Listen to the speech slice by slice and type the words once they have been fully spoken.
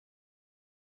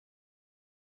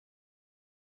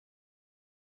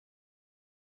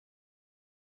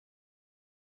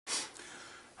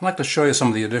I'd like to show you some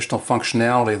of the additional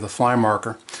functionality of the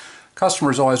FlyMarker.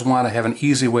 Customers always want to have an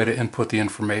easy way to input the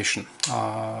information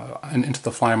into the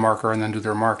FlyMarker and then do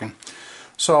their marking.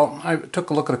 So I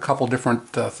took a look at a couple different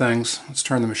things. Let's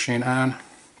turn the machine on.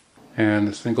 And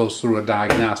this thing goes through a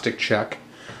diagnostic check.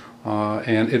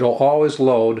 And it'll always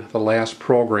load the last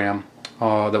program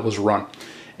that was run.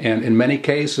 And in many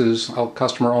cases, a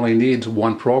customer only needs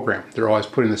one program. They're always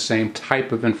putting the same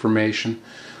type of information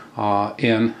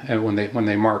in and when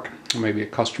they mark. Maybe a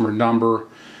customer number,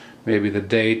 maybe the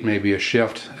date, maybe a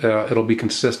shift. It'll be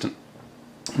consistent.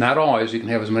 Not always. You can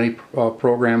have as many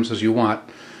programs as you want,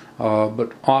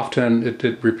 but often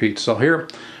it repeats. So here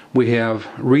we have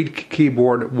read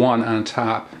keyboard 1 on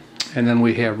top, and then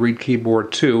we have read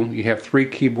keyboard 2. You have 3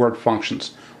 keyboard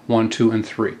functions, 1, 2, and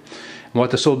 3. And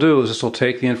what this will do is this will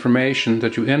take the information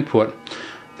that you input.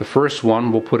 The first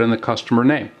one will put in the customer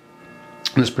name.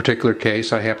 In this particular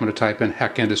case, I happen to type in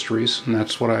Heck Industries, and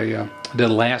that's what I did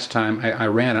last time I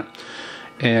ran it.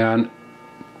 And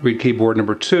read keyboard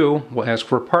number 2 will ask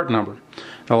for a part number.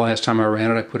 The last time I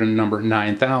ran it, I put in number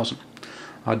 9000.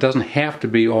 It doesn't have to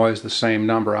be always the same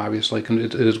number, obviously.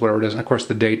 It is whatever it is, and of course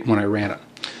the date when I ran it.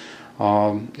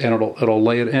 And it'll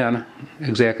lay it in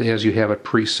exactly as you have it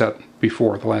preset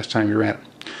before the last time you ran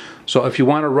it. So if you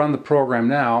want to run the program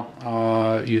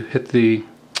now, you hit the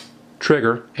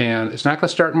trigger, and it's not going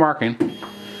to start marking.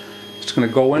 It's going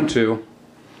to go into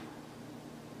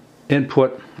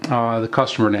input the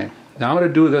customer name. Now I'm going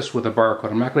to do this with a barcode.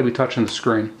 I'm not going to be touching the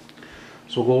screen.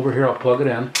 So we'll go over here, I'll plug it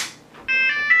in,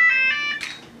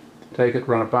 take it,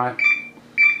 run it by.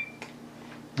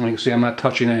 And you can see I'm not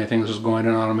touching anything, this is going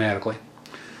in automatically.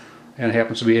 And it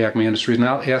happens to be Acme Industries.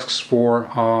 Now it asks for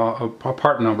a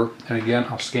part number, and again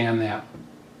I'll scan that.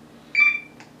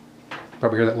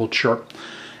 Probably hear that little chirp.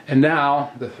 And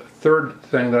now the third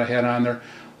thing that I had on there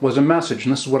was a message,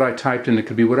 and this is what I typed in. It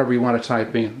could be whatever you want to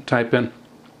type in.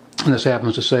 And this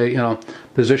happens to say,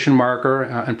 position marker,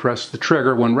 and press the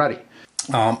trigger when ready.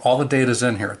 All the data is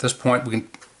in here. At this point, we can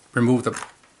remove the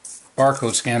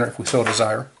barcode scanner if we so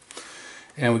desire,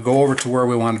 and we go over to where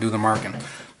we want to do the marking.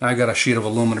 Now I got a sheet of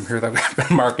aluminum here that I've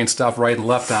been marking stuff right and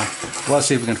left on. Let's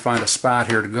see if we can find a spot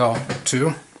here to go to,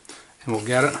 and we'll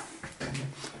get it,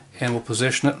 and we'll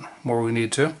position it where we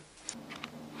need to.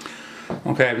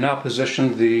 Okay, I've now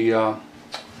positioned the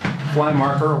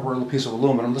FlyMarker over a little piece of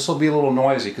aluminum. This will be a little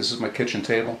noisy because this is my kitchen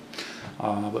table,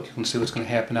 but you can see what's going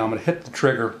to happen now. I'm going to hit the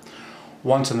trigger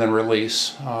once and then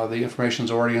release. The information's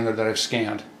already in there that I've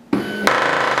scanned.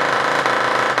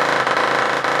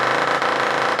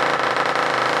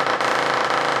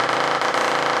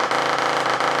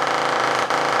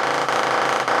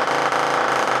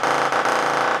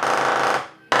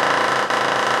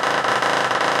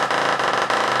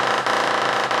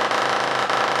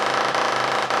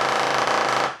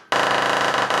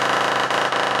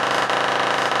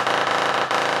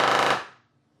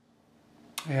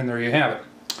 And there you have it.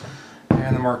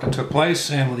 And the marking took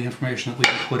place, and with the information that we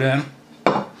can put in,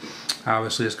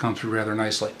 obviously it's come through rather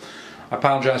nicely. I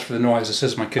apologize for the noise. This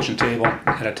is my kitchen table,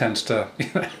 and it tends to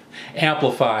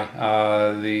amplify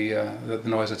the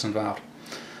noise that's involved.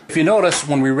 If you notice,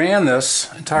 when we ran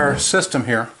this entire system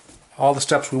here, all the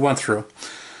steps we went through,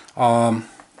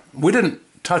 we didn't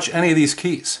touch any of these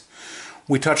keys.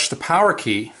 We touched the power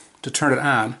key to turn it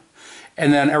on,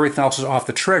 and then everything else is off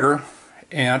the trigger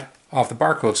and off the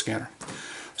barcode scanner.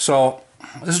 So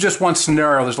this is just one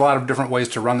scenario. There's a lot of different ways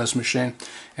to run this machine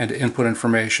and to input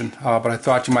information, but I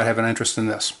thought you might have an interest in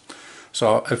this.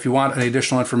 So if you want any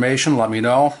additional information, let me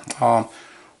know.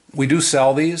 We do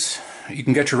sell these. You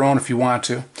can get your own if you want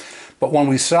to. But when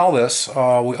we sell this,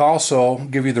 we also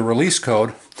give you the release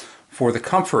code for the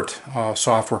Comfort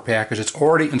software package. It's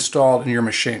already installed in your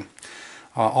machine.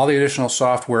 All the additional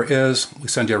software we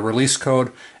send you a release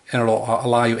code, and it'll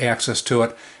allow you access to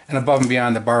it. And above and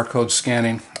beyond the barcode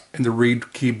scanning and the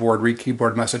read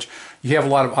keyboard message, you have a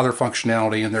lot of other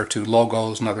functionality in there too,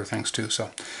 logos and other things too. So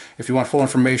if you want full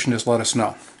information, just let us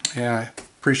know. Yeah, I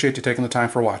appreciate you taking the time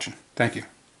for watching. Thank you.